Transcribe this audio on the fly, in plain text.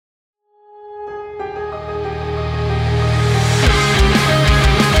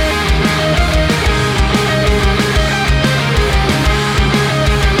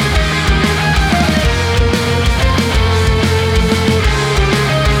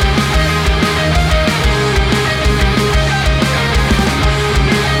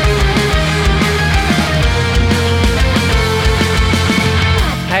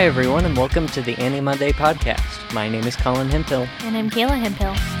everyone, and welcome to the AniMonday podcast. My name is Colin Hemphill. And I'm Kayla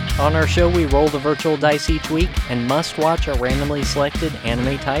Hemphill. On our show, we roll the virtual dice each week and must watch a randomly selected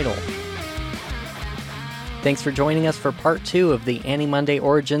anime title. Thanks for joining us for part 2 of the AniMonday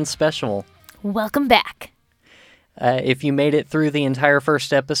Origins special. Welcome back. If you made it through the entire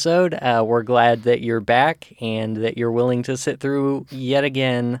first episode, we're glad that you're back and that you're willing to sit through yet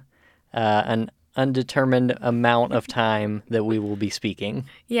again an undetermined amount of time that we will be speaking.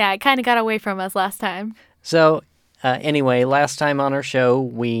 Yeah, it kind of got away from us last time. So, anyway, last time on our show,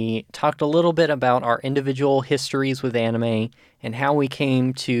 we talked a little bit about our individual histories with anime and how we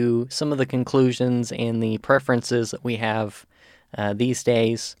came to some of the conclusions and the preferences that we have these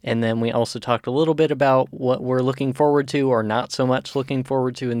days. And then we also talked a little bit about what we're looking forward to or not so much looking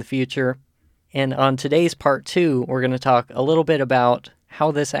forward to in the future. And on today's part 2, we're going to talk a little bit about how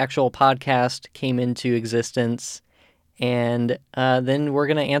this actual podcast came into existence, and then we're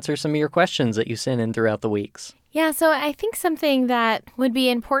going to answer some of your questions that you sent in throughout the weeks. Yeah, so I think something that would be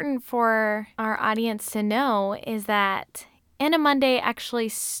important for our audience to know is that AniMonday actually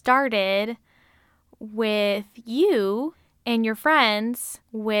started with you and your friends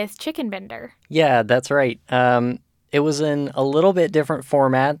with Chicken Bender. Yeah, that's right. It was in a little bit different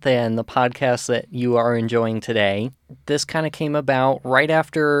format than the podcast that you are enjoying today. This kind of came about right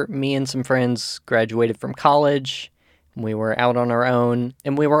after me and some friends graduated from college. We were out on our own,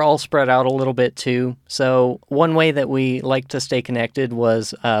 and we were all spread out a little bit too. So one way that we liked to stay connected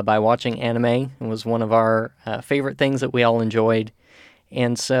was by watching anime. It was one of our favorite things that we all enjoyed.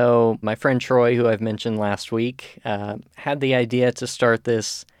 And so my friend Troy, who I've mentioned last week, had the idea to start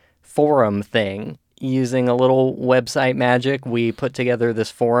this forum thing. Using a little website magic, we put together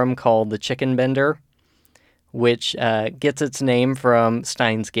this forum called the Chicken Bender, which gets its name from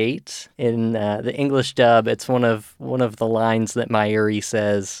Steins Gate. In the English dub, it's one of the lines that Mayuri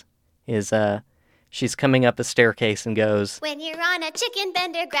says is, she's coming up a staircase and goes, "When you're on a chicken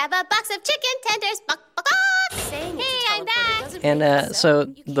bender, grab a box of chicken tenders. Bok, bok, bok. Hey, I'm back." And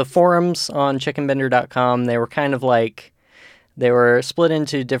so the forums on chickenbender.com, they were kind of like, they were split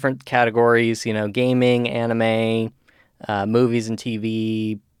into different categories, you know, gaming, anime, movies and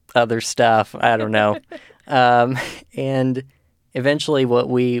TV, other stuff, I don't know. And eventually what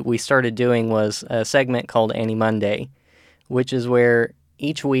we started doing was a segment called AniMonday, which is where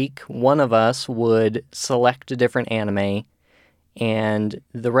each week one of us would select a different anime, and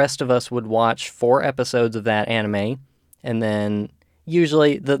the rest of us would watch 4 episodes of that anime, and then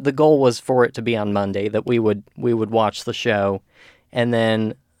usually the goal was for it to be on Monday, that we would watch the show, and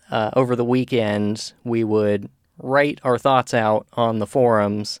then over the weekend we would write our thoughts out on the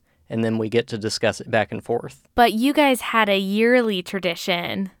forums, and then we get to discuss it back and forth. But you guys had a yearly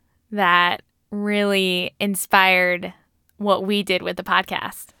tradition that really inspired what we did with the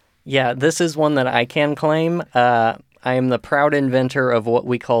podcast. Yeah, this is one that I can claim. I am the proud inventor of what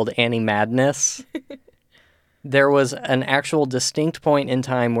we called AniMadness. There was an actual distinct point in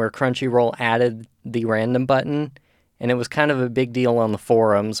time where Crunchyroll added the random button, and it was kind of a big deal on the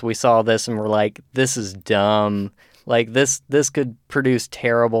forums. We saw this and we're like, this is dumb. Like, this could produce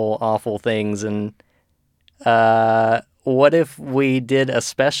terrible, awful things, and what if we did a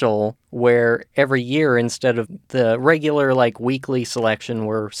special where every year, instead of the regular, like, weekly selection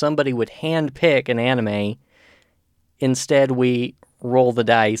where somebody would hand pick an anime, instead we roll the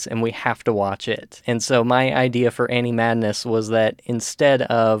dice and we have to watch it. And so my idea for AniMadness was that instead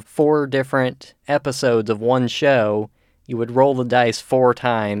of 4 different episodes of one show, you would roll the dice 4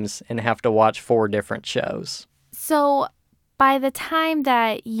 times and have to watch 4 different shows. So by the time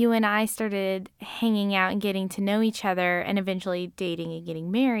that you and I started hanging out and getting to know each other and eventually dating and getting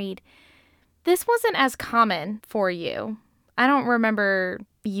married, this wasn't as common for you. I don't remember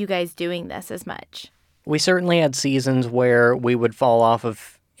you guys doing this as much. We certainly had seasons where we would fall off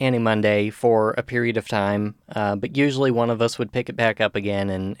of AniMonday for a period of time, but usually one of us would pick it back up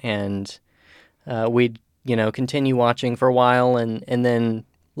again, and we'd, continue watching for a while, and then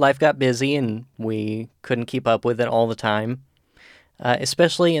life got busy and we couldn't keep up with it all the time,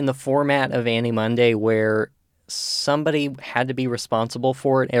 especially in the format of AniMonday where somebody had to be responsible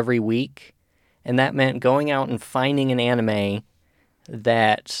for it every week, and that meant going out and finding an anime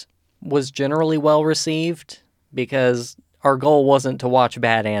that was generally well received, because our goal wasn't to watch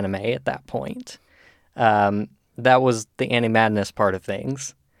bad anime at that point. That was the AniMadness part of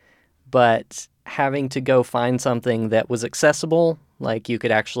things. But having to go find something that was accessible, like you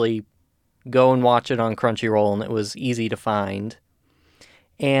could actually go and watch it on Crunchyroll and it was easy to find,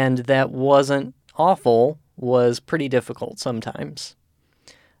 and that wasn't awful, was pretty difficult sometimes.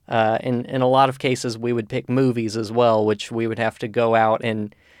 In a lot of cases, we would pick movies as well, which we would have to go out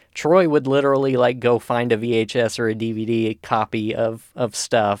and Troy would literally like go find a VHS or a DVD copy of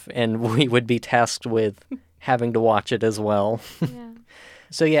stuff, and we would be tasked with having to watch it as well. Yeah.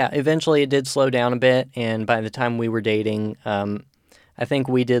 So yeah, eventually it did slow down a bit, and by the time we were dating, I think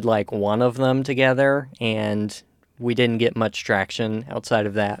we did like one of them together, and we didn't get much traction outside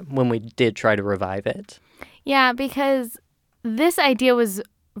of that when we did try to revive it. Yeah, because this idea was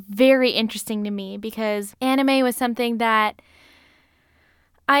very interesting to me because anime was something that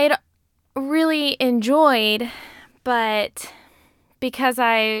I had really enjoyed, but because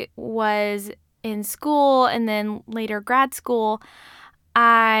I was in school and then later grad school,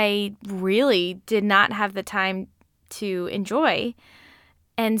 I really did not have the time to enjoy.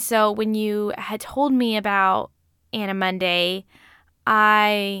 And so when you had told me about AniMonday,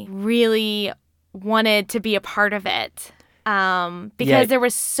 I really wanted to be a part of it because there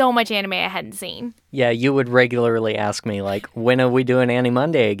was so much anime I hadn't seen. Yeah, you would regularly ask me, like, when are we doing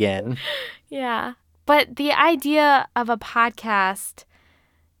AniMonday again? Yeah. But the idea of a podcast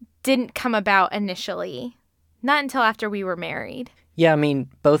didn't come about initially, not until after we were married. Yeah, I mean,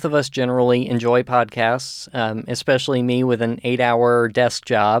 both of us generally enjoy podcasts, especially me with an 8-hour desk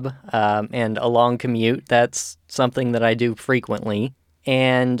job and a long commute. That's something that I do frequently.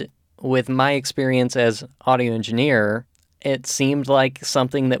 And with my experience as audio engineer, it seemed like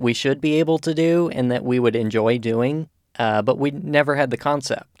something that we should be able to do and that we would enjoy doing, but we never had the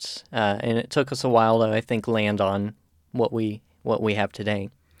concept. And it took us a while to, I think, land on what we have today.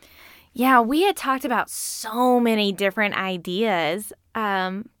 Yeah, we had talked about so many different ideas,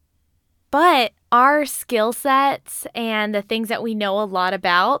 but our skill sets and the things that we know a lot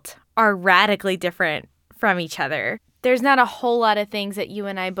about are radically different from each other. There's not a whole lot of things that you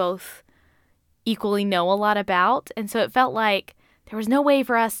and I both equally know a lot about, and so it felt like there was no way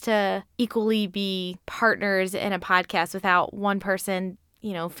for us to equally be partners in a podcast without one person,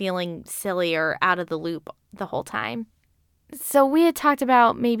 feeling silly or out of the loop the whole time. So we had talked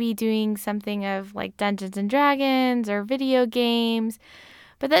about maybe doing something of like Dungeons and Dragons or video games,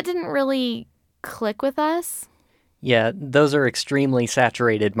 but that didn't really click with us. Yeah, those are extremely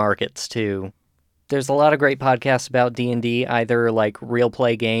saturated markets too. There's a lot of great podcasts about D&D, either like real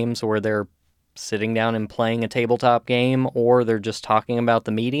play games where they're sitting down and playing a tabletop game, or they're just talking about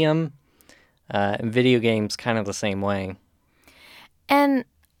the medium. And video games kind of the same way. And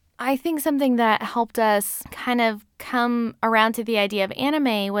I think something that helped us kind of come around to the idea of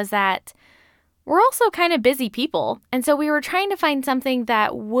anime was that we're also kind of busy people. And so we were trying to find something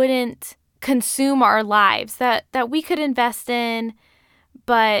that wouldn't consume our lives, that we could invest in,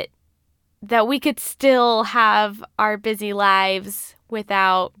 but that we could still have our busy lives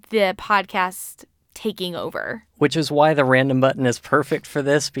without the podcast taking over. Which is why the random button is perfect for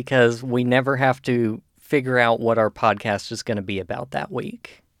this, because we never have to figure out what our podcast is going to be about that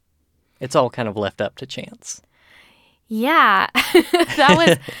week. It's all kind of left up to chance. Yeah,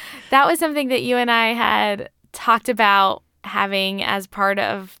 that was something that you and I had talked about having as part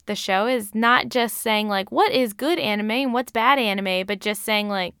of the show, is not just saying like what is good anime and what's bad anime, but just saying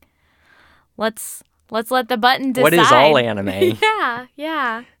like let's let the button decide. What is all anime?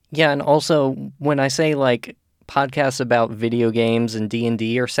 Yeah. Yeah, and also when I say like podcasts about video games and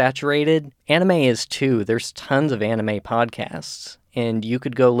D&D are saturated, anime is too. There's tons of anime podcasts, and you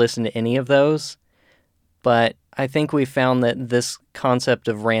could go listen to any of those. But I think we found that this concept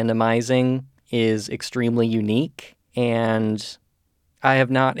of randomizing is extremely unique, and I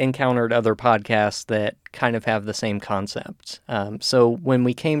have not encountered other podcasts that kind of have the same concept. So when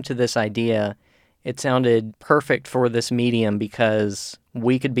we came to this idea, it sounded perfect for this medium because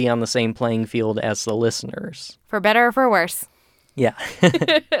we could be on the same playing field as the listeners. For better or for worse. Yeah.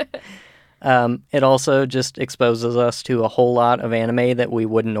 It also just exposes us to a whole lot of anime that we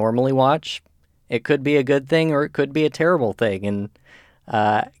wouldn't normally watch. It could be a good thing or it could be a terrible thing. And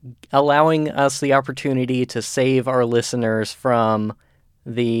allowing us the opportunity to save our listeners from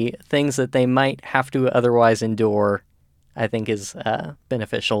the things that they might have to otherwise endure, I think is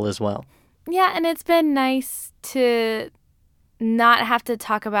beneficial as well. Yeah, and it's been nice to not have to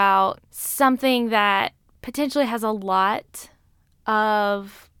talk about something that potentially has a lot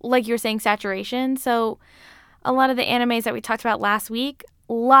of, like you're saying, saturation. So a lot of the animes that we talked about last week,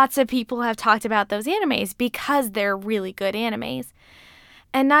 lots of people have talked about those animes because they're really good animes.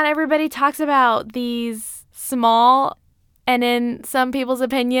 And not everybody talks about these small and, in some people's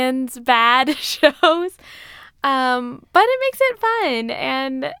opinions, bad shows. But it makes it fun,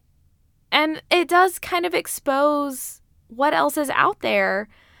 and it does kind of expose what else is out there.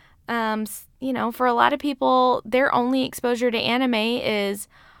 For a lot of people, their only exposure to anime is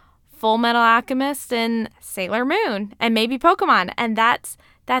Full Metal Alchemist and Sailor Moon and maybe Pokemon. And that's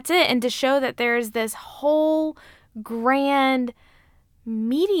That's it. And to show that there's this whole grand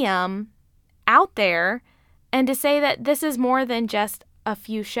medium out there, and to say that this is more than just a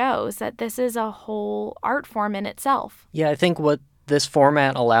few shows, that this is a whole art form in itself. Yeah, I think what this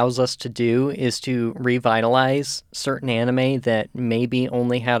format allows us to do is to revitalize certain anime that maybe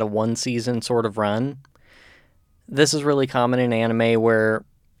only had a one-season sort of run. This is really common in anime where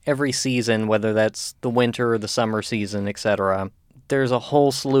every season, whether that's the winter or the summer season, etc., there's a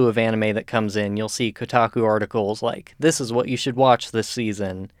whole slew of anime that comes in. You'll see Kotaku articles like, this is what you should watch this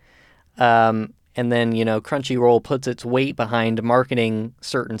season. And then, Crunchyroll puts its weight behind marketing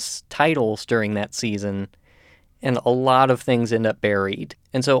certain titles during that season, and a lot of things end up buried.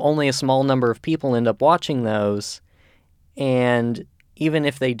 And so only a small number of people end up watching those, and even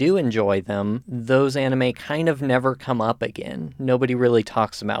if they do enjoy them, those anime kind of never come up again. Nobody really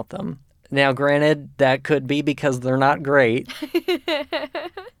talks about them. Now, granted, that could be because they're not great,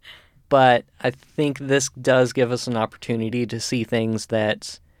 but I think this does give us an opportunity to see things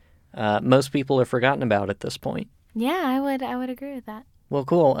that most people have forgotten about at this point. Yeah, I would agree with that. Well,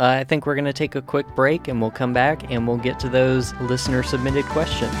 cool. I think we're going to take a quick break, and we'll come back and we'll get to those listener-submitted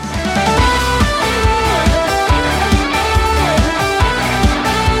questions.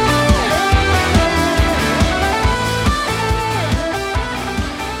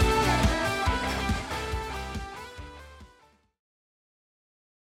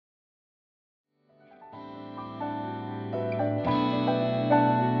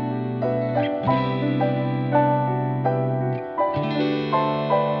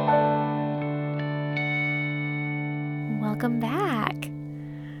 Welcome back.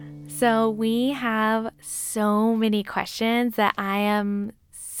 So we have so many questions that I am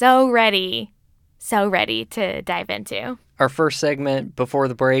so ready to dive into. Our first segment before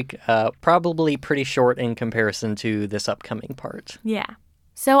the break, probably pretty short in comparison to this upcoming part. Yeah.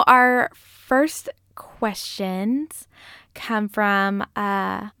 So our first questions come from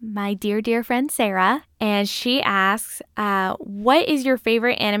my dear friend Sarah, and she asks, what is your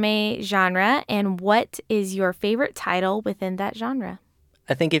favorite anime genre, and what is your favorite title within that genre?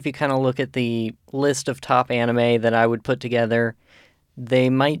 I think if you kind of look at the list of top anime that I would put together, they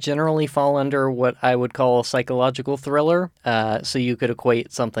might generally fall under what I would call psychological thriller. So you could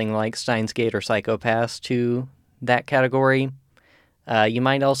equate something like Steins Gate or Psycho Pass to that category. You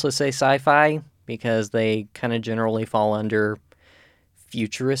might also say sci-fi, because they kind of generally fall under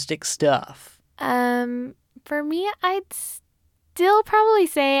futuristic stuff. For me, I'd still probably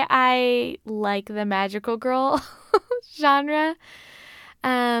say I like the magical girl genre.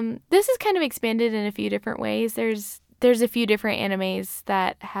 This is kind of expanded in a few different ways. There's a few different animes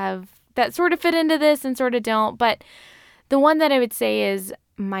that sort of fit into this and sort of don't, but the one that I would say is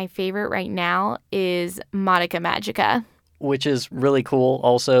my favorite right now is Madoka Magica. Which is really cool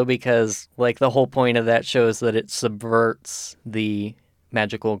also because, like, the whole point of that show is that it subverts the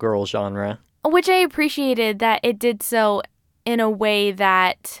magical girl genre. Which I appreciated that it did so in a way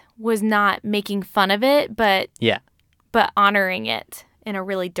that was not making fun of it, but honoring it in a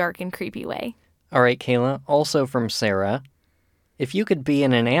really dark and creepy way. All right, Kayla, also from Sarah. If you could be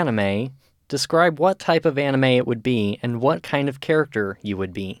in an anime, describe what type of anime it would be and what kind of character you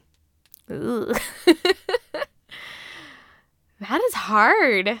would be. Ooh. That is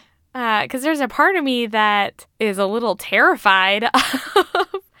hard, because there's a part of me that is a little terrified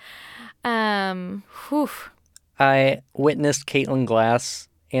of, I witnessed Caitlin Glass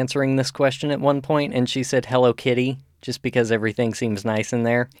answering this question at one point, and she said Hello Kitty, just because everything seems nice in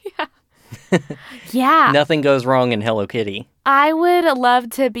there. Yeah. Yeah. Nothing goes wrong in Hello Kitty. I would love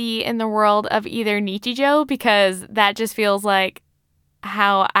to be in the world of either Nichijou, because that just feels like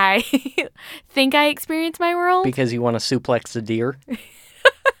how I think I experience my world. Because you want to suplex a deer?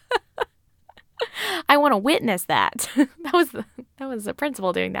 I want to witness that. That was the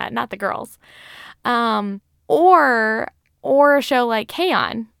principal doing that, not the girls. Or a show like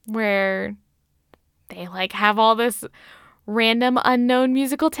K-On! Where they like have all this random unknown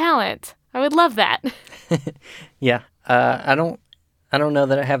musical talent. I would love that. Yeah. I don't know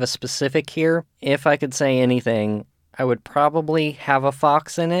that I have a specific here. If I could say anything, I would probably have a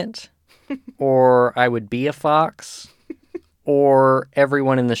fox in it, or I would be a fox, or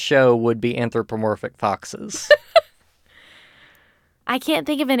everyone in the show would be anthropomorphic foxes. I can't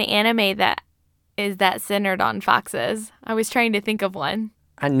think of an anime that is that centered on foxes. I was trying to think of one.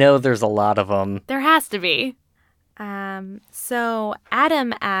 I know there's a lot of them. There has to be. So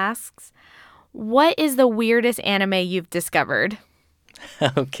Adam asks, what is the weirdest anime you've discovered?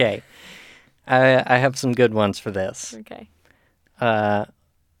 Okay. I have some good ones for this. Okay.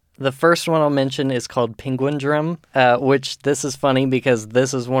 The first one I'll mention is called Penguin Drum, which this is funny because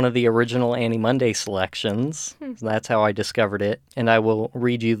this is one of the original AniMonday selections. So that's how I discovered it, and I will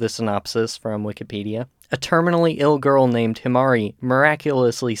read you the synopsis from Wikipedia. A terminally ill girl named Himari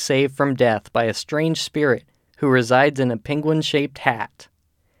miraculously saved from death by a strange spirit who resides in a penguin-shaped hat.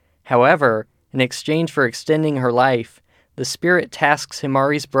 However, in exchange for extending her life, the spirit tasks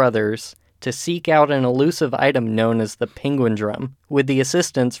Himari's brothers to seek out an elusive item known as the penguin drum, with the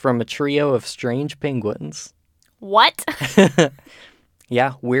assistance from a trio of strange penguins. What?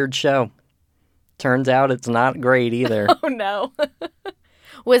 Yeah, weird show. Turns out it's not great either. Oh, no.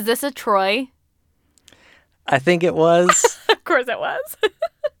 Was this a Troy? I think it was. Of course it was.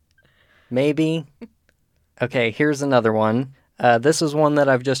 Maybe. Okay, here's another one. This is one that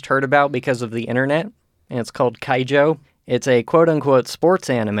I've just heard about because of the internet, and it's called Kaijo. It's a quote-unquote sports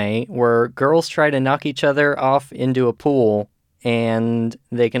anime where girls try to knock each other off into a pool, and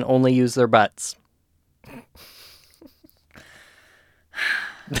they can only use their butts.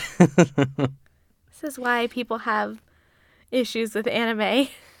 This is why people have issues with anime.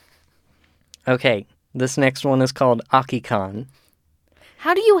 Okay, this next one is called Akikon.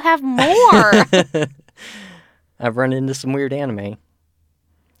 How do you have more? I've run into some weird anime.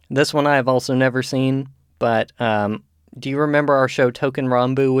 This one I've also never seen, but do you remember our show Token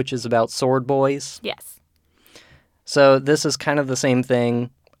Rambu, which is about sword boys? Yes. So this is kind of the same thing,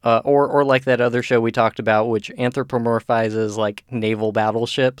 or like that other show we talked about, which anthropomorphizes like naval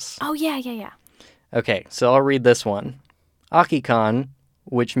battleships. Oh, yeah. Okay, so I'll read this one. Akikon,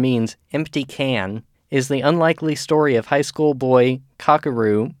 which means empty can, is the unlikely story of high school boy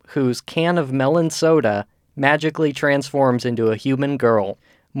Kakaru, whose can of melon soda magically transforms into a human girl.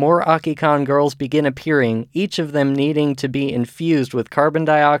 More Akikon girls begin appearing, each of them needing to be infused with carbon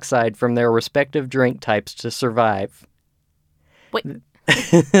dioxide from their respective drink types to survive. Wait.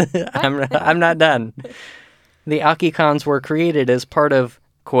 I'm not done. The Akikons were created as part of,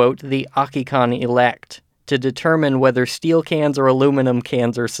 quote, the Akikon Elect, to determine whether steel cans or aluminum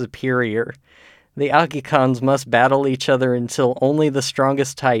cans are superior. The Akikons must battle each other until only the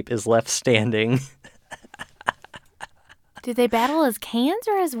strongest type is left standing. Do they battle as cans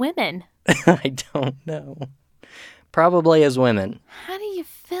or as women? I don't know. Probably as women. How do you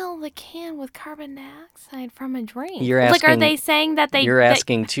fill the can with carbon dioxide from a drink? You're asking, are they saying that they... You're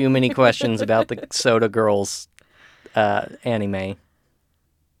asking too many questions about the Soda Girls anime.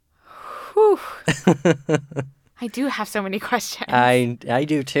 Whew. I do have so many questions. I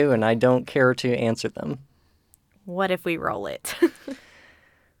do too, and I don't care to answer them. What if we roll it?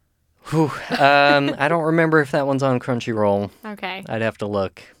 Whew. I don't remember if that one's on Crunchyroll. Okay. I'd have to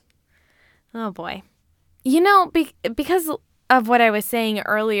look. Oh, boy. You know, because of what I was saying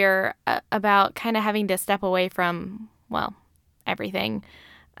earlier about kind of having to step away from, well, everything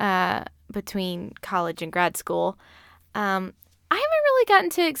between college and grad school, I haven't really gotten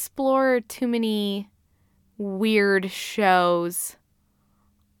to explore too many weird shows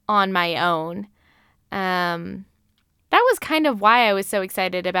on my own. That was kind of why I was so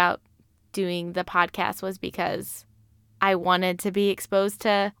excited about doing the podcast, was because I wanted to be exposed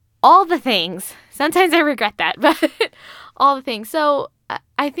to all the things. Sometimes I regret that, but all the things. So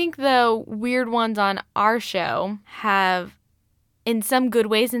I think the weird ones on our show have, in some good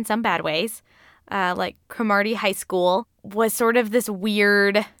ways and some bad ways, like Cromartie High School was sort of this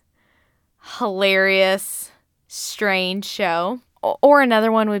weird, hilarious, strange show. Or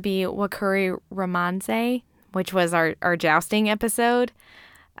another one would be Wakuri Romanze, which was our jousting episode.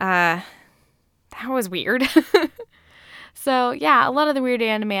 That was weird. So, yeah, a lot of the weird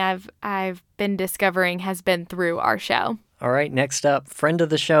anime I've been discovering has been through our show. All right, next up, friend of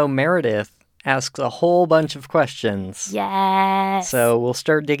the show, Meredith, asks a whole bunch of questions. Yes. So we'll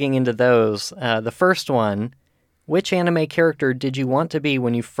start digging into those. The first one, which anime character did you want to be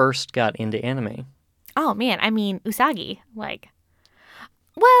when you first got into anime? Oh, man, I mean, Usagi. Well,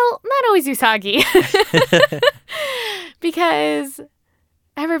 not always Usagi. Because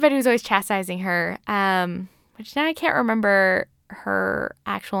everybody was always chastising her, which now I can't remember her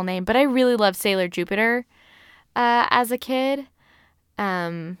actual name, but I really loved Sailor Jupiter as a kid.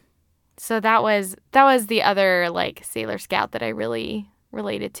 So that was the other, Sailor Scout that I really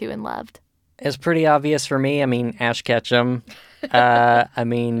related to and loved. It's pretty obvious for me. I mean, Ash Ketchum. I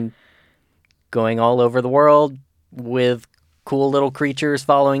mean, going all over the world with cool little creatures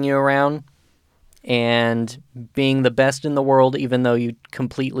following you around and being the best in the world even though you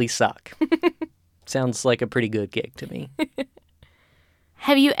completely suck. Sounds like a pretty good gig to me.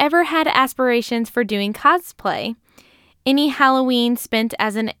 Have you ever had aspirations for doing cosplay? Any Halloween spent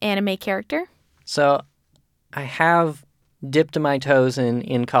as an anime character? So I have dipped my toes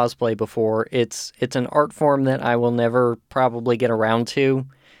in cosplay before. It's an art form that I will never probably get around to,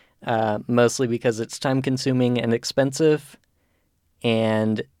 mostly because it's time-consuming and expensive,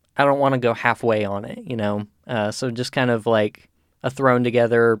 and I don't want to go halfway on it, you know? So just kind of like a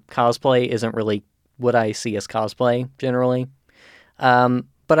thrown-together cosplay isn't really what I see as cosplay, generally.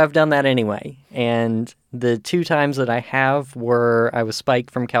 But I've done that anyway, and the 2 times that I have were I was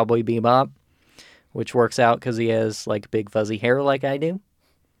Spike from Cowboy Bebop, which works out because he has, like, big fuzzy hair like I do.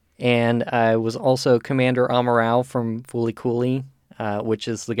 And I was also Commander Amaral from Fooly Cooly, which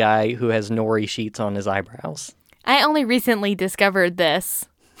is the guy who has nori sheets on his eyebrows. I only recently discovered this.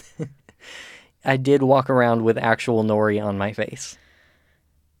 I did walk around with actual nori on my face.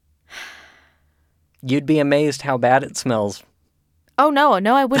 You'd be amazed how bad it smells. Oh, no,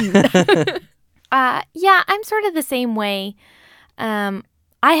 I wouldn't. Yeah, I'm sort of the same way. I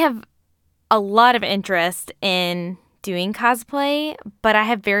have a lot of interest in doing cosplay, but I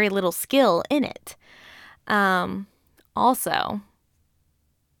have very little skill in it. Also,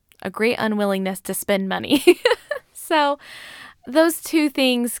 a great unwillingness to spend money. So those 2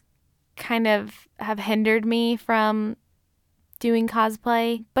 things kind of have hindered me from doing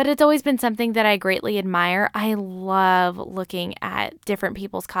cosplay, but it's always been something that I greatly admire. I love looking at different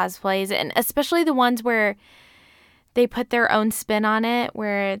people's cosplays, and especially the ones where they put their own spin on it,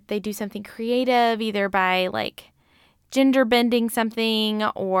 where they do something creative, either by like gender bending something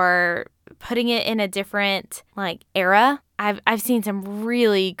or putting it in a different like era. I've seen some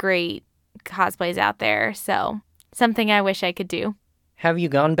really great cosplays out there, so something I wish I could do. Have you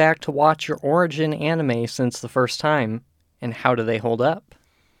gone back to watch your origin anime since the first time? And how do they hold up?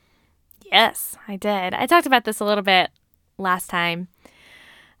 Yes, I did. I talked about this a little bit last time.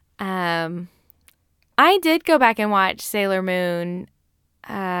 I did go back and watch Sailor Moon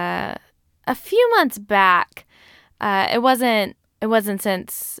a few months back. It wasn't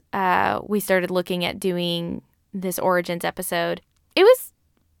since we started looking at doing this Origins episode. It was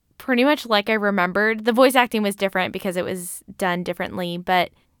pretty much like I remembered. The voice acting was different because it was done differently,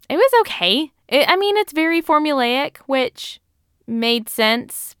 but it was okay. It's very formulaic, which made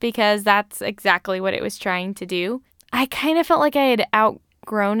sense because that's exactly what it was trying to do. I kind of felt like I had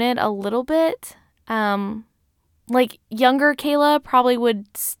outgrown it a little bit. Like younger Kayla probably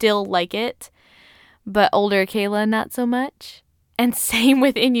would still like it, but older Kayla not so much. And same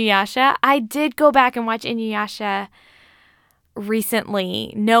with Inuyasha. I did go back and watch Inuyasha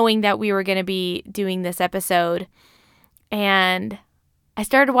recently, knowing that we were going to be doing this episode. And I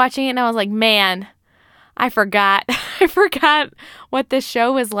started watching it and I was like, man, I forgot. I forgot what this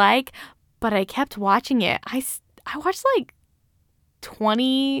show was like, but I kept watching it. I watched like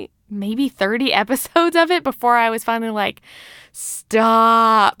 20, maybe 30 episodes of it before I was finally like,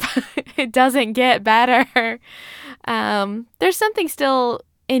 stop. It doesn't get better. There's something still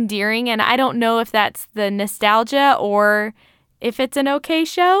endearing, and I don't know if that's the nostalgia or if it's an okay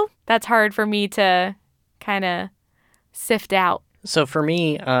show. That's hard for me to kind of sift out. So for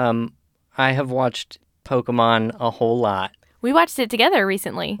me, I have watched Pokemon a whole lot. We watched it together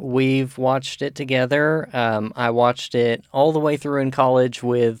recently. We've watched it together. I watched it all the way through in college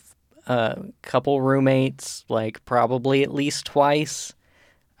with a couple roommates, like probably at least twice.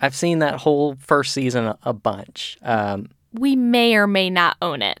 I've seen that whole first season a bunch. We may or may not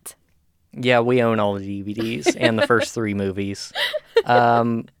own it. Yeah, we own all the DVDs and the first 3 movies.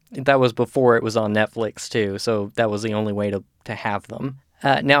 That was before it was on Netflix, too, so that was the only way to have them.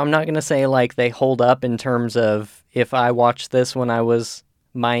 Now, I'm not going to say, like, they hold up in terms of if I watched this when I was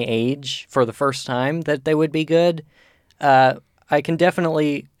my age for the first time, that they would be good. I can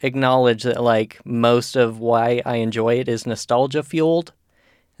definitely acknowledge that, like, most of why I enjoy it is nostalgia-fueled,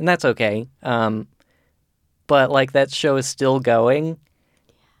 and that's okay. But, like, that show is still going,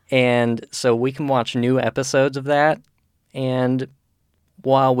 and so we can watch new episodes of that, and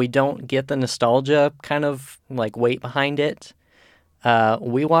while we don't get the nostalgia kind of, like, weight behind it,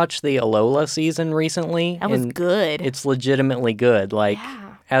 we watched the Alola season recently. That was good. It's legitimately good. Like,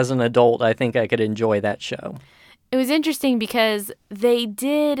 As an adult, I think I could enjoy that show. It was interesting because they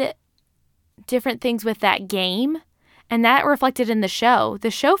did different things with that game, and that reflected in the show. The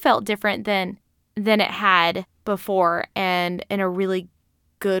show felt different than it had before, and in a really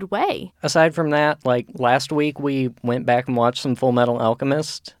good way. Aside from that, like last week, we went back and watched some Full Metal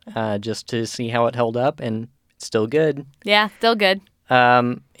Alchemist just to see how it held up, and it's still good. Yeah, still good.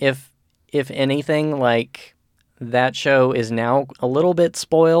 If anything, like that show is now a little bit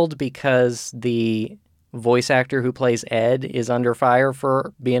spoiled because the voice actor who plays Ed is under fire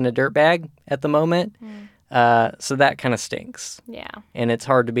for being a dirtbag at the moment. So that kind of stinks. Yeah. And it's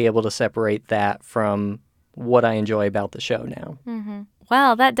hard to be able to separate that from what I enjoy about the show now. Mm-hmm.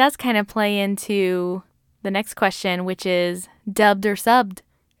 Well, that does kind of play into the next question, which is dubbed or subbed?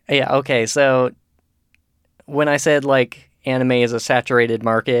 Yeah, okay, so when I said, like, anime is a saturated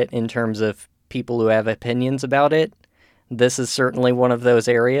market in terms of people who have opinions about it, this is certainly one of those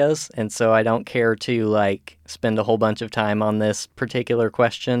areas, and so I don't care to, like, spend a whole bunch of time on this particular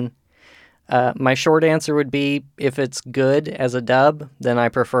question. My short answer would be, if it's good as a dub, then I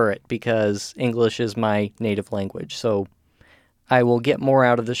prefer it, because English is my native language, so I will get more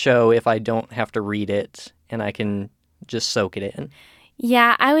out of the show if I don't have to read it, and I can just soak it in.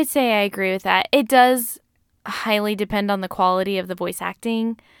 Yeah, I would say I agree with that. It does highly depend on the quality of the voice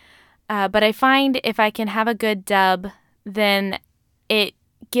acting, but I find if I can have a good dub, then it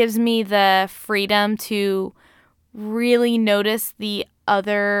gives me the freedom to really notice the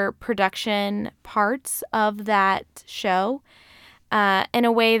other production parts of that show in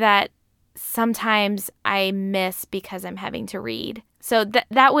a way that sometimes I miss because I'm having to read. So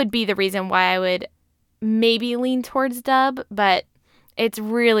that would be the reason why I would maybe lean towards dub, but it's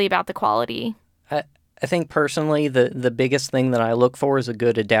really about the quality. I think personally the biggest thing that I look for is a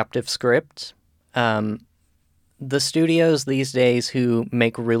good adaptive script. The studios these days who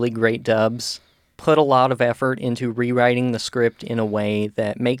make really great dubs put a lot of effort into rewriting the script in a way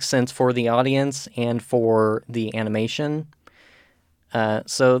that makes sense for the audience and for the animation.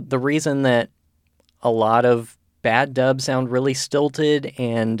 So the reason that a lot of bad dubs sound really stilted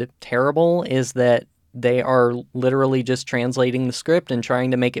and terrible is that they are literally just translating the script and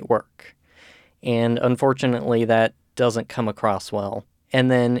trying to make it work. And unfortunately, that doesn't come across well.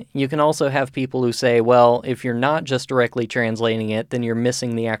 And then you can also have people who say, well, if you're not just directly translating it, then you're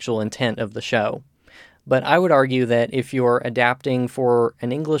missing the actual intent of the show. But I would argue that if you're adapting for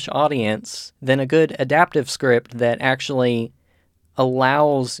an English audience, then a good adaptive script that actually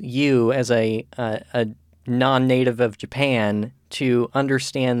allows you as a non-native of Japan to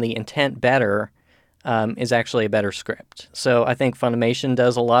understand the intent better is actually a better script. So I think Funimation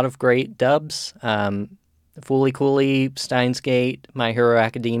does a lot of great dubs. Fooly Cooly, Steins Gate, My Hero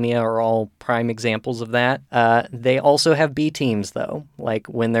Academia are all prime examples of that. They also have B teams, though. Like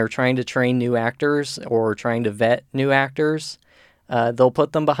when they're trying to train new actors or trying to vet new actors, they'll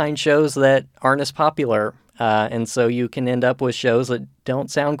put them behind shows that aren't as popular. And so you can end up with shows that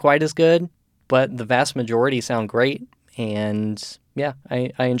don't sound quite as good, but the vast majority sound great. And yeah,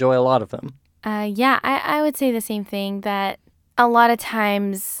 I enjoy a lot of them. I would say the same thing, that a lot of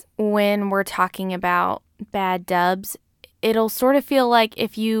times when we're talking about bad dubs, it'll sort of feel like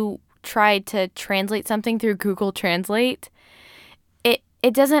if you tried to translate something through Google Translate, it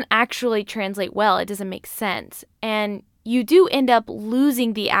doesn't actually translate well. It doesn't make sense. And you do end up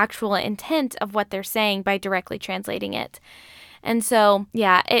losing the actual intent of what they're saying by directly translating it. And so,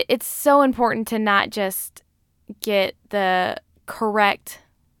 yeah, it's so important to not just get the correct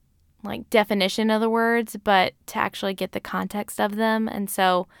definition of the words, but to actually get the context of them. And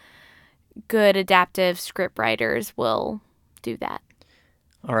so good adaptive script writers will do that.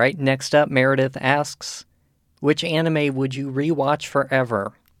 All right, next up, Meredith asks, which anime would you rewatch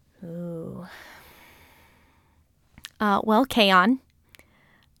forever? Ooh. Well, K-On!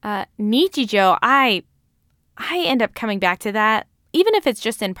 Nichijou, I end up coming back to that, even if it's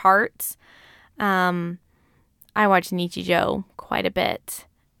just in parts. I watch Nichijou quite a bit.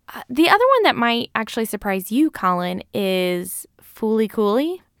 The other one that might actually surprise you, Colin, is Fooly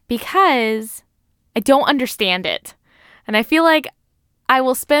Cooly, because I don't understand it. And I feel like I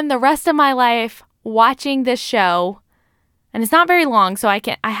will spend the rest of my life watching this show, and it's not very long, so I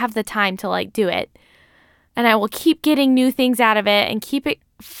have the time to do it. And I will keep getting new things out of it and keep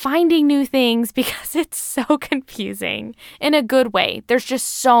finding new things because it's so confusing in a good way. There's just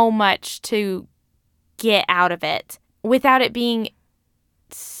so much to get out of it without it being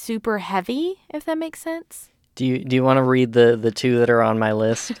super heavy, if that makes sense. Do you want to read the two that are on my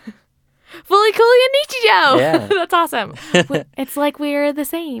list? Fooly Cooly and Nichijou! Yeah. That's awesome. It's like we're the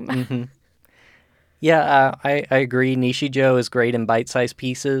same. Mm-hmm. Yeah, I agree. Nichijou is great in bite-sized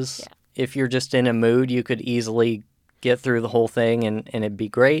pieces. Yeah. If you're just in a mood, you could easily get through the whole thing and it'd be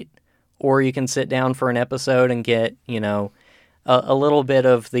great. Or you can sit down for an episode and get, a little bit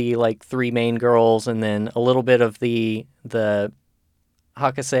of the three main girls and then a little bit of the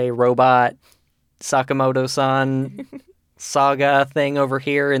Hakase robot Sakamoto-san saga thing over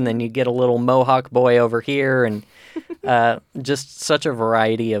here, and then you get a little Mohawk boy over here, and just such a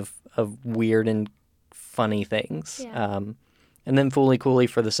variety of weird and funny things. Yeah. And then Fooly Cooly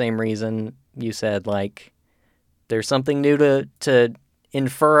for the same reason you said, there's something new to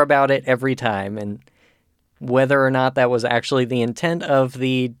infer about it every time, and Whether or not that was actually the intent of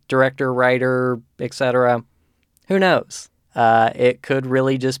the director, writer, etc., who knows? It could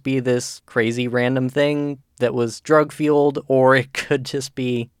really just be this crazy random thing that was drug-fueled, or it could just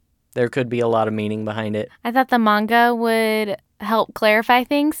be, there could be a lot of meaning behind it. I thought the manga would help clarify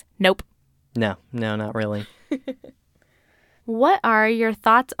things. Nope. No, not really. What are your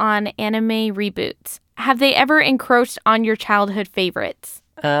thoughts on anime reboots? Have they ever encroached on your childhood favorites?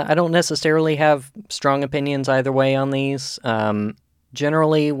 I don't necessarily have strong opinions either way on these.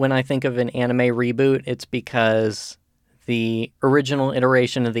 Generally, when I think of an anime reboot, it's because the original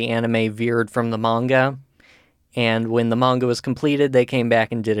iteration of the anime veered from the manga, and when the manga was completed, they came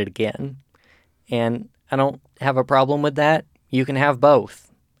back and did it again. And I don't have a problem with that. You can have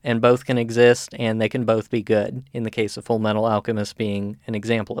both, and both can exist, and they can both be good, in the case of Full Metal Alchemist being an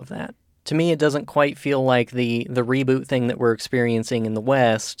example of that. To me, it doesn't quite feel like the reboot thing that we're experiencing in the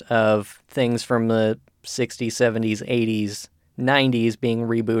West of things from the 60s, 70s, 80s, 90s being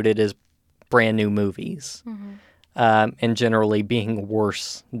rebooted as brand new movies, and generally being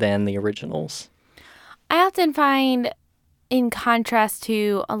worse than the originals. I often find, in contrast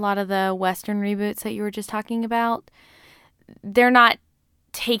to a lot of the Western reboots that you were just talking about, they're not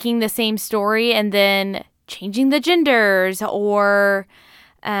taking the same story and then changing the genders or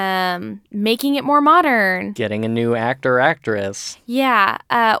making it more modern. Getting a new actor, actress. Yeah.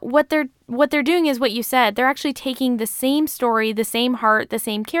 What they're doing is what you said. They're actually taking the same story, the same heart, the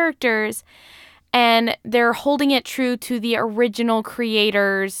same characters, and they're holding it true to the original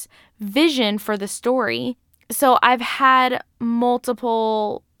creator's vision for the story. So I've had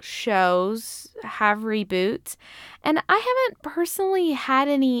multiple shows have reboots, and I haven't personally had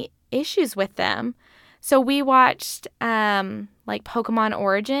any issues with them. So we watched like Pokemon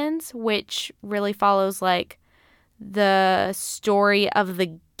Origins, which really follows like the story of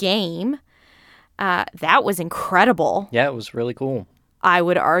the game. That was incredible. Yeah, it was really cool. I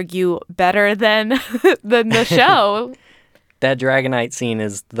would argue better than the show. That Dragonite scene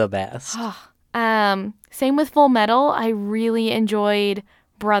is the best. Same with Full Metal. I really enjoyed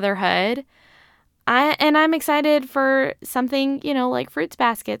Brotherhood. I'm excited for something, like Fruits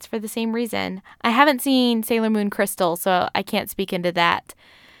Baskets for the same reason. I haven't seen Sailor Moon Crystal, so I can't speak into that.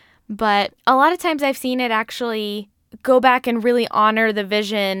 But a lot of times I've seen it actually go back and really honor the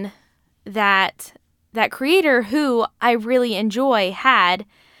vision that creator, who I really enjoy, had.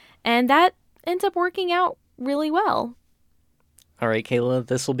 And that ends up working out really well. All right, Kayla,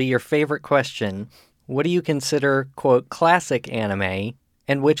 this will be your favorite question. What do you consider, quote, classic anime,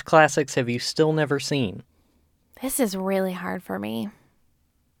 and which classics have you still never seen? This is really hard for me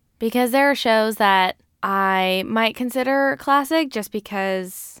because there are shows that I might consider classic just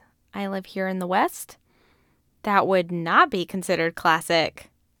because I live here in the West that would not be considered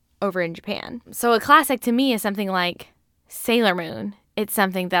classic over in Japan. So a classic to me is something like Sailor Moon. It's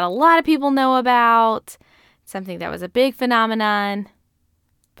something that a lot of people know about, something that was a big phenomenon.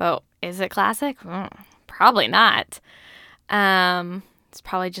 But is it classic? Probably not. It's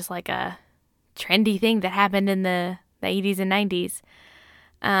probably just like a trendy thing that happened in the 80s and 90s.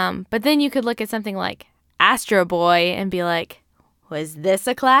 But then you could look at something like Astro Boy and be like, was this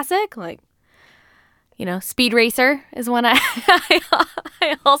a classic? Like, Speed Racer is one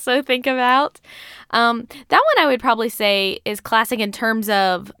I also think about. That one I would probably say is classic in terms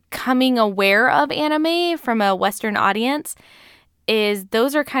of coming aware of anime from a Western audience.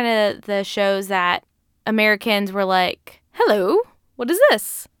 Those are kind of the shows that Americans were like, hello, what is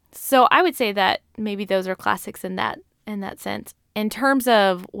this? So I would say that maybe those are classics in that sense. In terms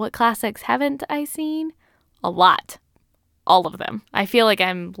of what classics haven't I seen? A lot. All of them. I feel like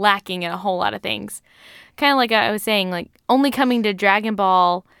I'm lacking in a whole lot of things. Kind of like I was saying, like only coming to Dragon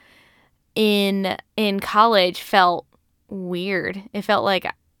Ball in college felt weird. It felt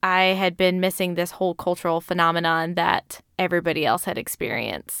like I had been missing this whole cultural phenomenon that everybody else had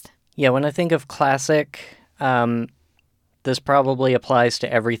experienced. Yeah, when I think of classic, this probably applies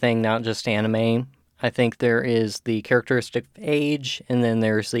to everything, not just anime. I think there is the characteristic of age, and then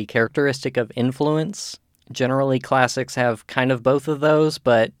there's the characteristic of influence. Generally, classics have kind of both of those,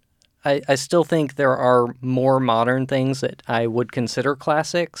 but I still think there are more modern things that I would consider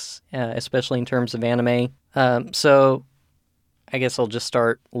classics, especially in terms of anime. So I guess I'll just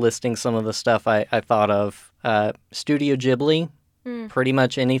start listing some of the stuff I thought of. Studio Ghibli, pretty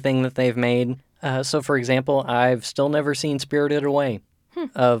much anything that they've made. So, for example, I've still never seen Spirited Away.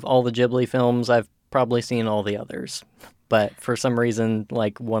 Of all the Ghibli films, I've probably seen all the others. But for some reason,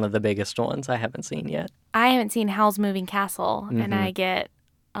 like one of the biggest ones I haven't seen yet. I haven't seen Howl's Moving Castle, and I get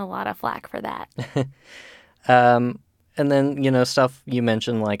a lot of flack for that. And then, stuff you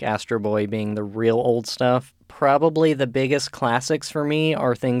mentioned like Astro Boy being the real old stuff. probably the biggest classics for me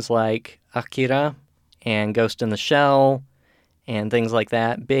are things like Akira and Ghost in the Shell and things like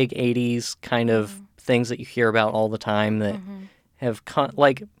that. Big 80s kind of things that you hear about all the time that have,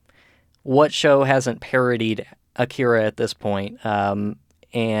 like, what show hasn't parodied Akira at this point?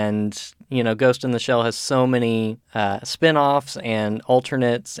 And, you know, Ghost in the Shell has so many spin-offs and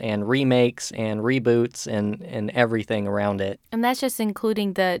alternates and remakes and reboots and everything around it. And that's just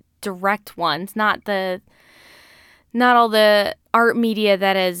including the direct ones, not all the art media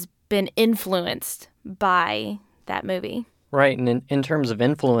that has been influenced by that movie. Right, and in terms of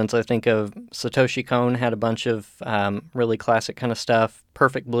influence, I think of Satoshi Kon had a bunch of really classic kind of stuff.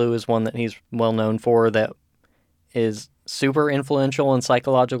 Perfect Blue is one that he's well known for that is super influential in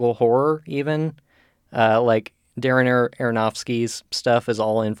psychological horror even. Like Darren Aronofsky's stuff is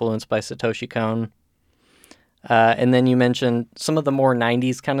all influenced by Satoshi Kon. And then you mentioned some of the more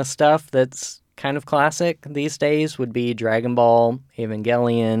 90s kind of stuff that's kind of classic these days would be Dragon Ball,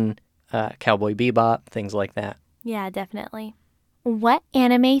 Evangelion, Cowboy Bebop, things like that. Yeah, definitely. What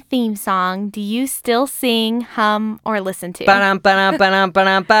anime theme song do you still sing, hum, or listen to? Ba-dum, ba-dum, ba-dum,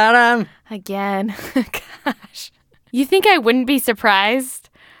 ba-dum, ba-dum. Again. Gosh. You think I wouldn't be surprised,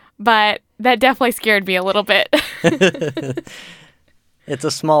 but that definitely scared me a little bit. It's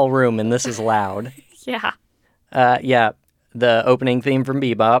a small room and this is loud. Yeah. Yeah, the opening theme from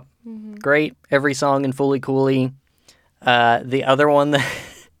Bebop. Great. Every song in Fully Cooley. The other one that...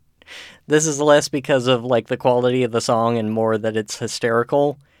 This is less because of like the quality of the song and more that it's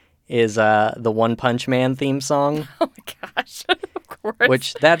hysterical, is the One Punch Man theme song. Oh my gosh. Of course.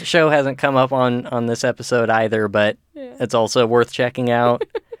 Which that show hasn't come up on this episode either, but it's also worth checking out.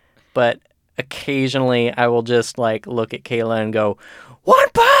 But occasionally I will just like look at Kayla and go, One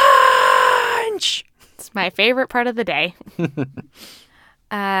Punch! It's my favorite part of the day.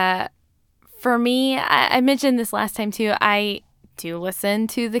 For me, I mentioned this last time too, I do listen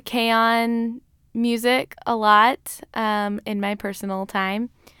to the K-On! Music a lot in my personal time.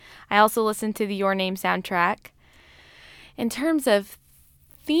 I also listen to the Your Name soundtrack. In terms of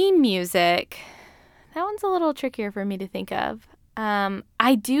theme music, that one's a little trickier for me to think of.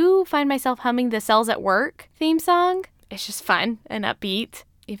 I do find myself humming the Cells at Work theme song. It's just fun and upbeat,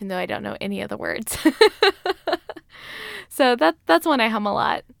 even though I don't know any of the words. So that's one I hum a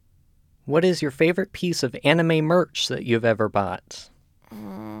lot. What is your favorite piece of anime merch that you've ever bought?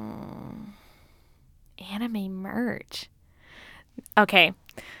 Anime merch. Okay,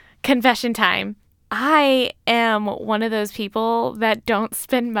 confession time. I am one of those people that don't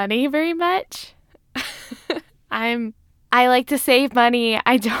spend money very much. I like to save money.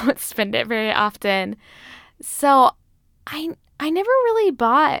 I don't spend it very often. So I never really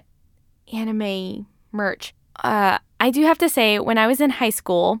bought anime merch. I do have to say, when I was in high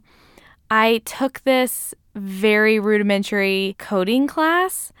school, I took this very rudimentary coding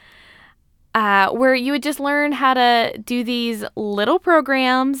class where you would just learn how to do these little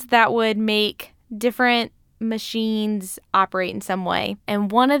programs that would make different machines operate in some way.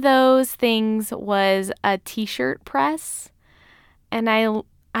 And one of those things was a t-shirt press. And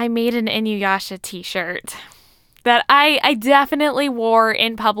I made an Inuyasha t-shirt that I definitely wore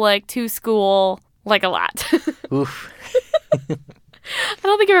in public to school like a lot. Oof. I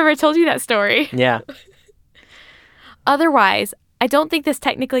don't think I've ever told you that story. Yeah. Otherwise, I don't think this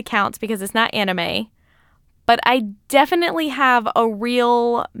technically counts because it's not anime, but I definitely have a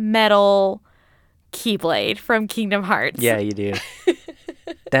real metal Keyblade from Kingdom Hearts. Yeah, you do.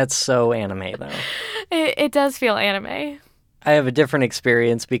 That's so anime, though. It does feel anime. I have a different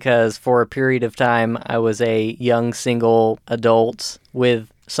experience because for a period of time, I was a young single adult with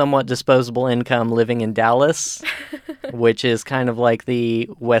somewhat disposable income living in Dallas, which is kind of like the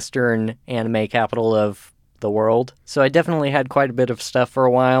Western anime capital of the world. So I definitely had quite a bit of stuff for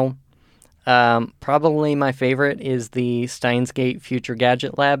a while. Probably my favorite is the Steins Gate Future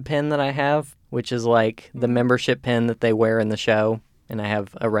Gadget Lab pin that I have, which is like the membership pin that they wear in the show, and I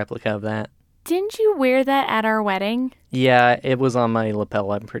have a replica of that. Didn't you wear that at our wedding? Yeah, it was on my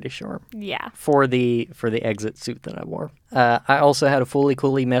lapel, I'm pretty sure. Yeah. For the exit suit that I wore. I also had a Fully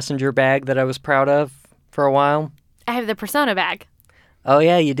Cooley messenger bag that I was proud of for a while. I have the Persona bag. Oh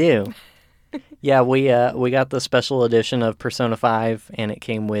yeah, you do. Yeah, we got the special edition of Persona 5, and it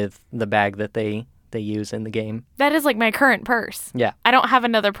came with the bag that they use in the game. That is like my current purse. Yeah. I don't have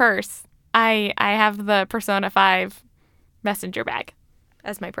another purse. I have the Persona 5 messenger bag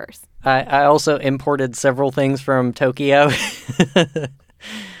as my purse. I also imported several things from Tokyo,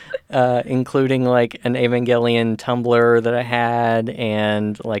 including like an Evangelion tumbler that I had,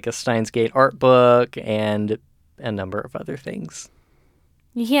 and like a Steins Gate art book, and a number of other things.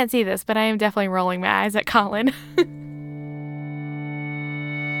 You can't see this, but I am definitely rolling my eyes at Colin.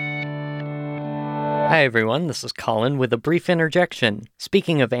 Hi everyone, this is Colin with a brief interjection.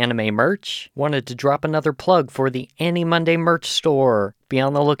 Speaking of anime merch, wanted to drop another plug for the AniMonday merch store. Be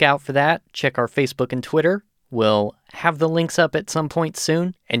on the lookout for that. Check our Facebook and Twitter. We'll have the links up at some point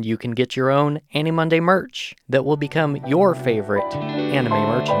soon, and you can get your own AniMonday merch that will become your favorite anime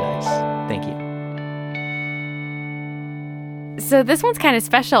merchandise. Thank you. So this one's kind of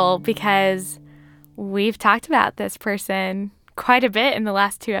special because we've talked about this person quite a bit in the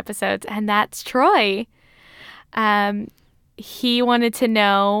last 2 episodes, and that's Troy. He wanted to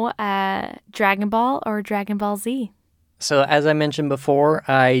know Dragon Ball or Dragon Ball Z. So as I mentioned before,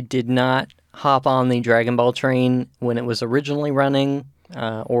 I did not hop on the Dragon Ball train when it was originally running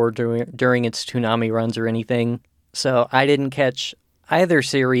or during its Toonami runs or anything. So I didn't catch either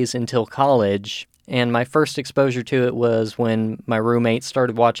series until college, and my first exposure to it was when my roommate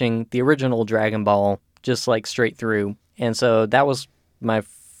started watching the original Dragon Ball, just like straight through. And so that was my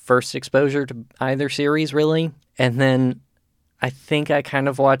first exposure to either series, really. And then I think I kind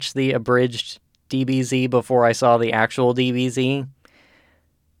of watched the abridged DBZ before I saw the actual DBZ.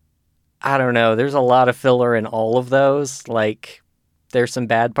 I don't know. There's a lot of filler in all of those. Like, there's some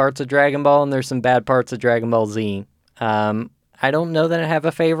bad parts of Dragon Ball and there's some bad parts of Dragon Ball Z. I don't know that I have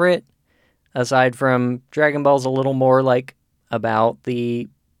a favorite, aside from Dragon Ball's a little more, like, about the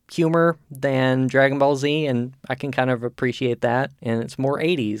humor than Dragon Ball Z, and I can kind of appreciate that. And it's more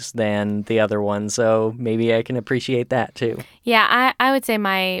 80s than the other one, so maybe I can appreciate that too. Yeah, I would say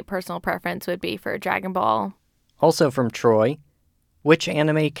my personal preference would be for Dragon Ball. Also from Troy, which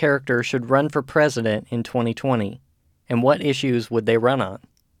anime character should run for president in 2020? And what issues would they run on?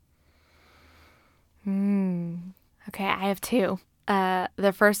 Okay, I have 2.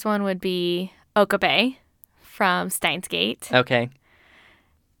 The first one would be Okabe from Steins Gate. Okay.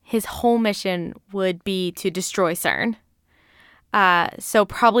 His whole mission would be to destroy CERN. So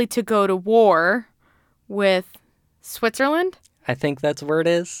probably to go to war with Switzerland. I think that's where it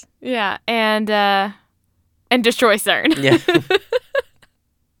is. Yeah, and destroy CERN. Yeah.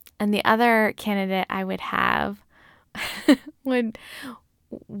 And the other candidate I would have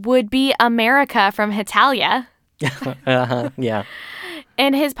would be America from Hitalia. Yeah.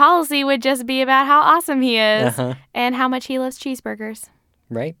 And his policy would just be about how awesome he is and how much he loves cheeseburgers.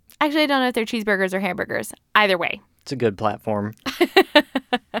 Right? Actually, I don't know if they're cheeseburgers or hamburgers. Either way. It's a good platform.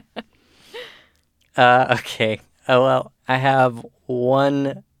 Okay. Oh, well, I have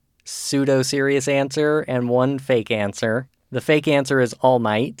one pseudo-serious answer and one fake answer. The fake answer is All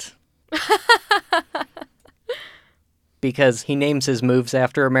Might. Because he names his moves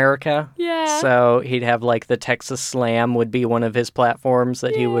after America. Yeah. So he'd have, like, the Texas Slam would be one of his platforms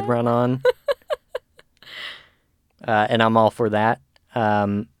that he would run on. And I'm all for that.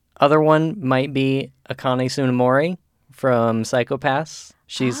 Other one might be Akane Tsunemori from Psycho-Pass.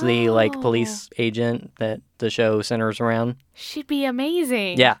 She's the, like, police agent that the show centers around. She'd be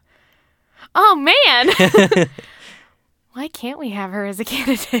amazing. Yeah. Oh, man. Why can't we have her as a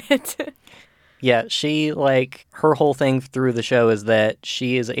candidate? Yeah, she, like, her whole thing through the show is that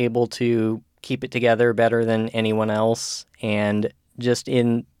she is able to keep it together better than anyone else. And just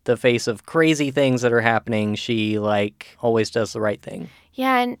in the face of crazy things that are happening, she, like, always does the right thing.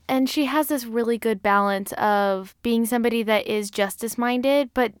 Yeah, and she has this really good balance of being somebody that is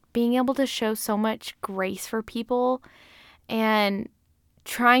justice-minded, but being able to show so much grace for people and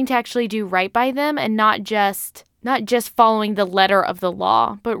trying to actually do right by them and not just following the letter of the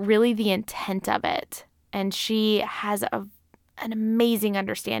law, but really the intent of it. And she has an amazing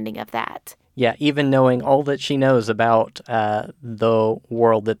understanding of that. Yeah, even knowing all that she knows about the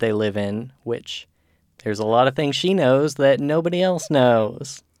world that they live in, which there's a lot of things she knows that nobody else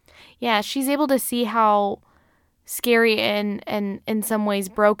knows. Yeah, she's able to see how scary and in some ways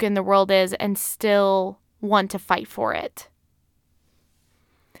broken the world is and still want to fight for it.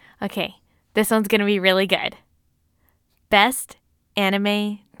 Okay, this one's going to be really good. Best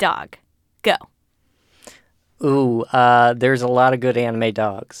anime dog. Go. Ooh, there's a lot of good anime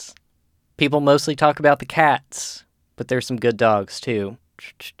dogs. People mostly talk about the cats, but there's some good dogs too.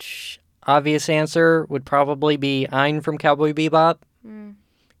 Obvious answer would probably be Ein from Cowboy Bebop.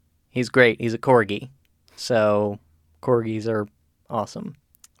 He's great. He's a corgi. So corgis are awesome.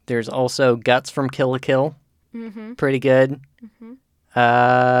 There's also Guts from Kill la Kill. Pretty good.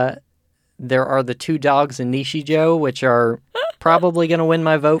 There are the 2 dogs in Nishijo, which are probably going to win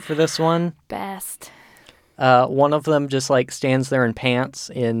my vote for this one. Best. One of them just, like, stands there in pants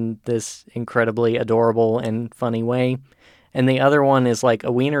in this incredibly adorable and funny way. And the other one is, like,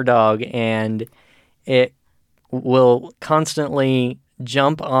 a wiener dog, and it will constantly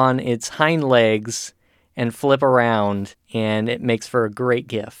jump on its hind legs and flip around, and it makes for a great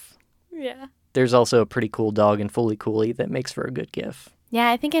GIF. Yeah. There's also a pretty cool dog in Fooly Cooly that makes for a good GIF. Yeah,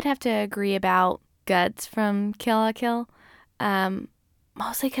 I think I'd have to agree about Guts from Kill la Kill.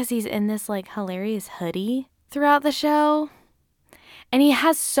 Mostly because he's in this like hilarious hoodie throughout the show. And he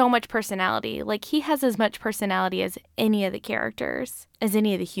has so much personality. Like, he has as much personality as any of the characters, as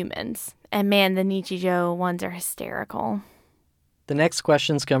any of the humans. And man, the Nichijou ones are hysterical. The next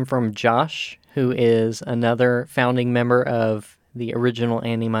questions come from Josh, who is another founding member of the original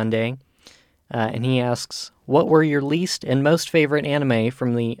AniMonday. And he asks, what were your least and most favorite anime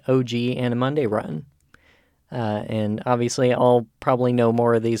from the OG AniMonday run? And obviously, I'll probably know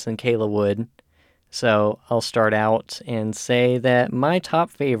more of these than Kayla would. So I'll start out and say that my top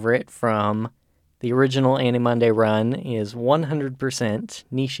favorite from the original AniMonday run is 100%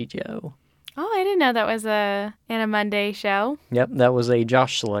 Nichijou. Oh, I didn't know that was a AniMonday show. Yep, that was a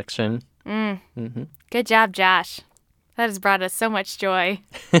Josh selection. Good job, Josh. That has brought us so much joy.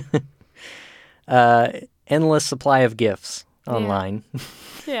 Endless supply of GIFs online.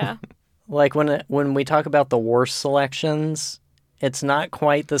 Yeah. Like when we talk about the worst selections, it's not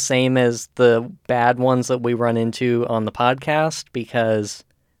quite the same as the bad ones that we run into on the podcast because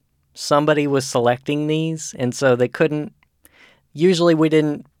somebody was selecting these, and so they couldn't... Usually we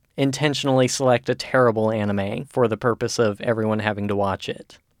didn't intentionally select a terrible anime for the purpose of everyone having to watch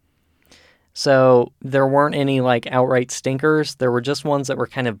it. So there weren't any like outright stinkers. There were just ones that were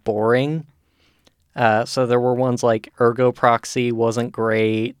kind of boring. So there were ones like Ergo Proxy wasn't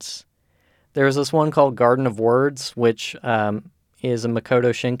great. There's this one called Garden of Words, which is a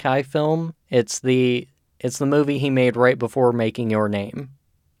Makoto Shinkai film. It's the movie he made right before making Your Name.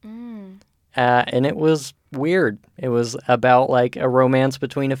 And it was weird. It was about like a romance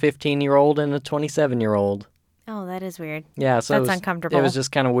between a 15-year-old and a 27-year-old. Oh, that is weird. Yeah, so That's uncomfortable. It was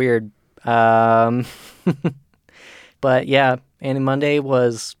just kind of weird. But yeah, AniMonday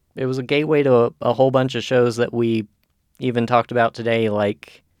was a gateway to a whole bunch of shows that we even talked about today,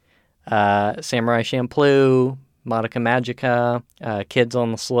 like Samurai Champloo, Madoka Magica, Kids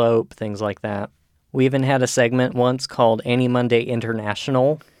on the Slope, things like that. We even had a segment once called AniMonday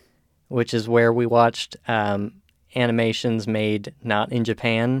International, which is where we watched animations made not in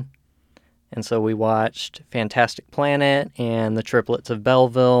Japan. And so we watched Fantastic Planet and The Triplets of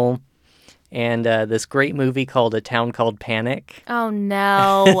Belleville and this great movie called A Town Called Panic. Oh,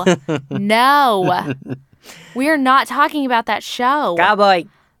 no. No. We are not talking about that show. Cowboy!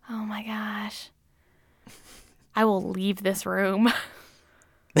 Oh, my gosh. I will leave this room.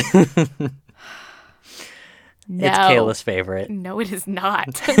 No. It's Kayla's favorite. No, it is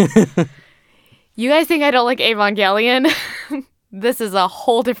not. You guys think I don't like Evangelion? This is a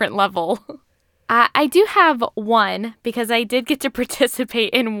whole different level. I do have one because I did get to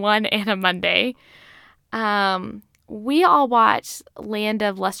participate in one AniMonday. We all watched Land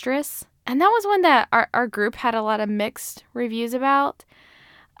of Lustrous, and that was one that our group had a lot of mixed reviews about.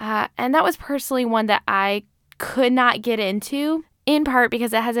 And that was personally one that I could not get into, in part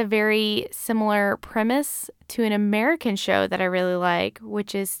because it has a very similar premise to an American show that I really like,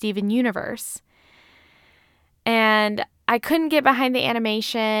 which is Steven Universe. And I couldn't get behind the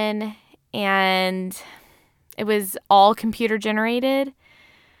animation, and it was all computer generated.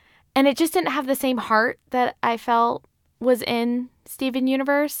 And it just didn't have the same heart that I felt was in Steven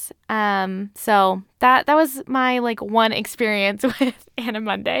Universe. So that was my one experience with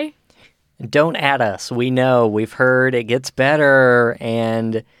AniMonday. Don't add us. We know. We've heard it gets better,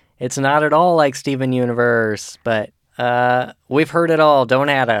 and it's not at all like Steven Universe, but we've heard it all. Don't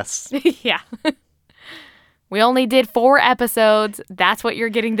add us. Yeah. We only did 4 episodes. That's what you're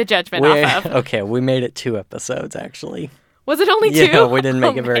getting the judgment off of. Okay, we made it 2 episodes, actually. Was it only 2? Yeah, we didn't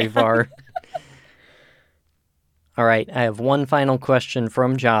make it very far. All right, I have one final question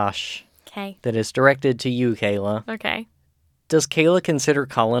from Josh. Okay. That is directed to you, Kayla. Okay. Does Kayla consider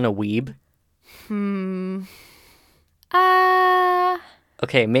Colin a weeb?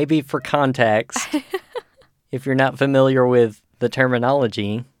 Okay, maybe for context, if you're not familiar with the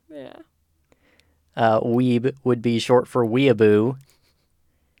terminology, yeah. Weeb would be short for weeaboo,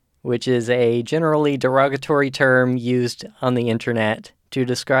 which is a generally derogatory term used on the internet to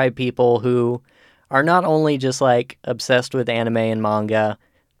describe people who are not only just obsessed with anime and manga,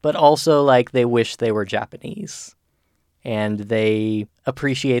 but also they wish they were Japanese. And they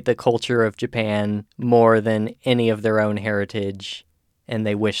appreciate the culture of Japan more than any of their own heritage, and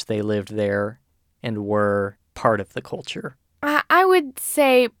they wish they lived there and were part of the culture. I would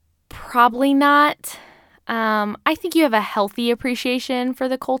say probably not. I think you have a healthy appreciation for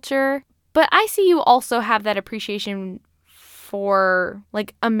the culture, but I see you also have that appreciation for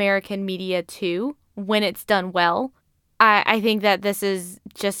like American media too when it's done well. I think that this is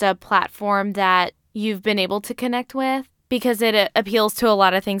just a platform that you've been able to connect with because it appeals to a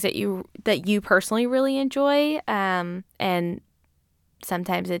lot of things that you personally really enjoy. And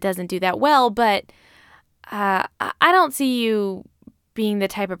sometimes it doesn't do that well, but I don't see you being the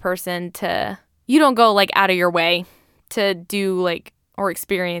type of person you don't go like out of your way to do like or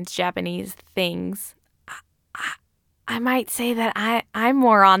experience Japanese things. I might say that I'm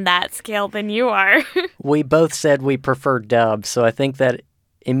more on that scale than you are. We both said we prefer dub, so I think that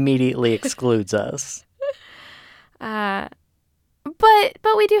immediately excludes us. But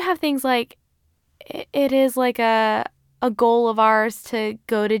we do have things like it is like a goal of ours to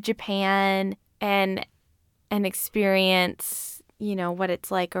go to Japan and experience, what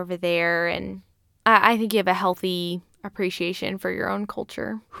it's like over there. And I think you have a healthy appreciation for your own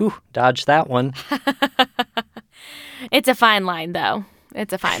culture. Whew, dodged that one. It's a fine line, though.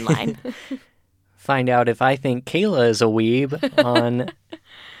 It's a fine line. Find out if I think Kayla is a weeb on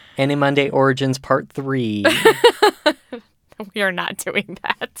AniMonday Origins Part 3. We are not doing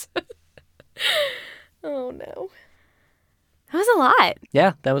that. Oh, no. That was a lot.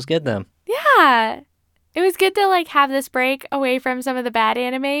 Yeah, that was good, though. Yeah. It was good to, like, have this break away from some of the bad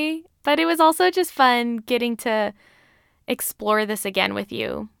anime, but it was also just fun getting to explore this again with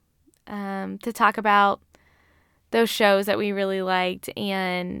you, to talk about those shows that we really liked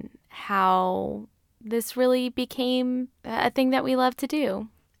and how this really became a thing that we love to do.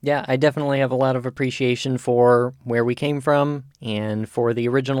 Yeah, I definitely have a lot of appreciation for where we came from and for the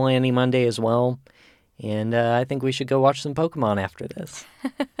original AniMonday as well. And I think we should go watch some Pokemon after this.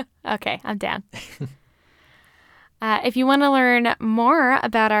 Okay, I'm down. If you want to learn more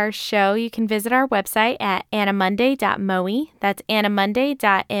about our show, you can visit our website at animonday.moe. That's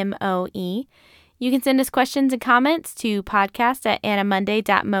animonday.moe. You can send us questions and comments to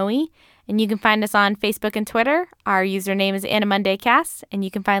podcast@animonday.moe. And you can find us on Facebook and Twitter. Our username is AniMondayCast, and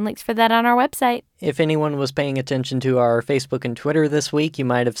you can find links for that on our website. If anyone was paying attention to our Facebook and Twitter this week, you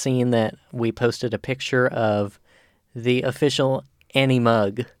might have seen that we posted a picture of the official Annie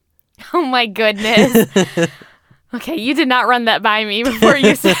mug. Oh my goodness. Okay, you did not run that by me before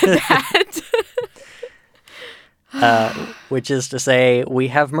you said that. Which is to say, we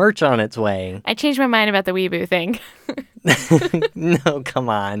have merch on its way. I changed my mind about the weeaboo thing. No, come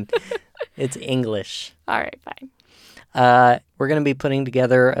on. It's English. All right, fine. We're going to be putting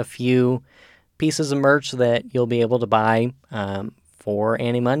together a few pieces of merch that you'll be able to buy for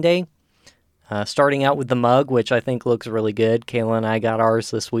AniMonday. Starting out with the mug, which I think looks really good. Kayla and I got ours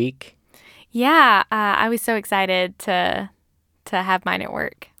this week. Yeah, I was so excited to have mine at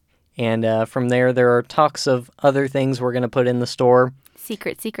work. And from there are talks of other things we're going to put in the store.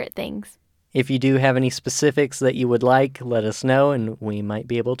 Secret things. If you do have any specifics that you would like, let us know, and we might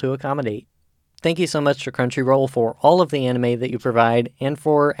be able to accommodate. Thank you so much to Crunchyroll for all of the anime that you provide, and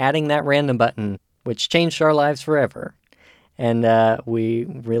for adding that random button, which changed our lives forever. And we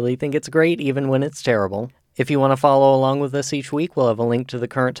really think it's great, even when it's terrible. If you want to follow along with us each week, we'll have a link to the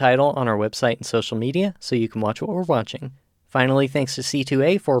current title on our website and social media, so you can watch what we're watching. Finally, thanks to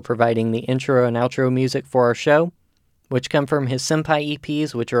C2A for providing the intro and outro music for our show, which come from his Senpai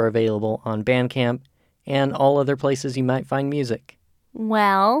EPs, which are available on Bandcamp and all other places you might find music.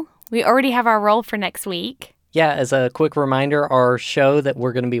 Well, we already have our role for next week. Yeah, as a quick reminder, our show that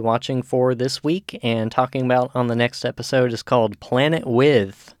we're going to be watching for this week and talking about on the next episode is called Planet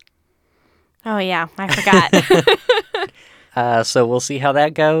With. Oh, yeah, I forgot. So we'll see how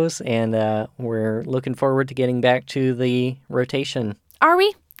that goes, and we're looking forward to getting back to the rotation. Are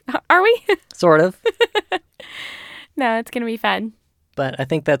we? Sort of. No, it's going to be fun. But I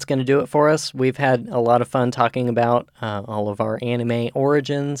think that's going to do it for us. We've had a lot of fun talking about all of our anime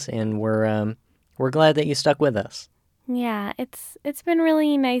origins, and we're glad that you stuck with us. Yeah, it's been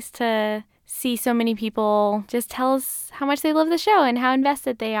really nice to see so many people just tell us how much they love the show and how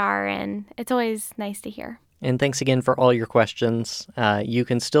invested they are, and it's always nice to hear. And thanks again for all your questions. You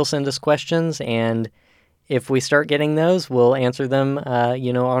can still send us questions, and if we start getting those, we'll answer them,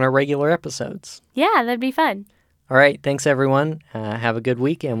 on our regular episodes. Yeah, that'd be fun. All right, thanks everyone. Have a good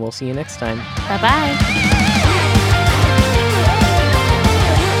week, and we'll see you next time. Bye-bye.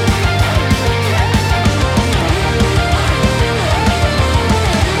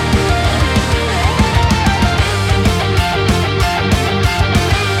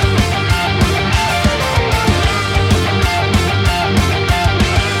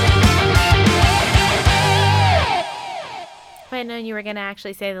 If I'd known you were going to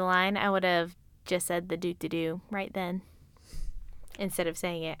actually say the line, I would have just said the do-do-do right then, instead of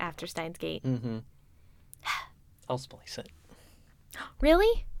saying it after Steins Gate. Mm-hmm. I'll splice it.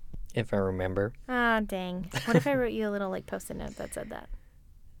 Really? if I remember. Ah, dang. What if I wrote you a little like post-it note that said that?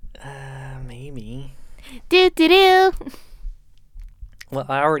 Maybe. Do. Well,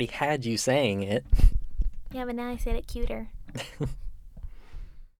 I already had you saying it. Yeah, but now I said it cuter.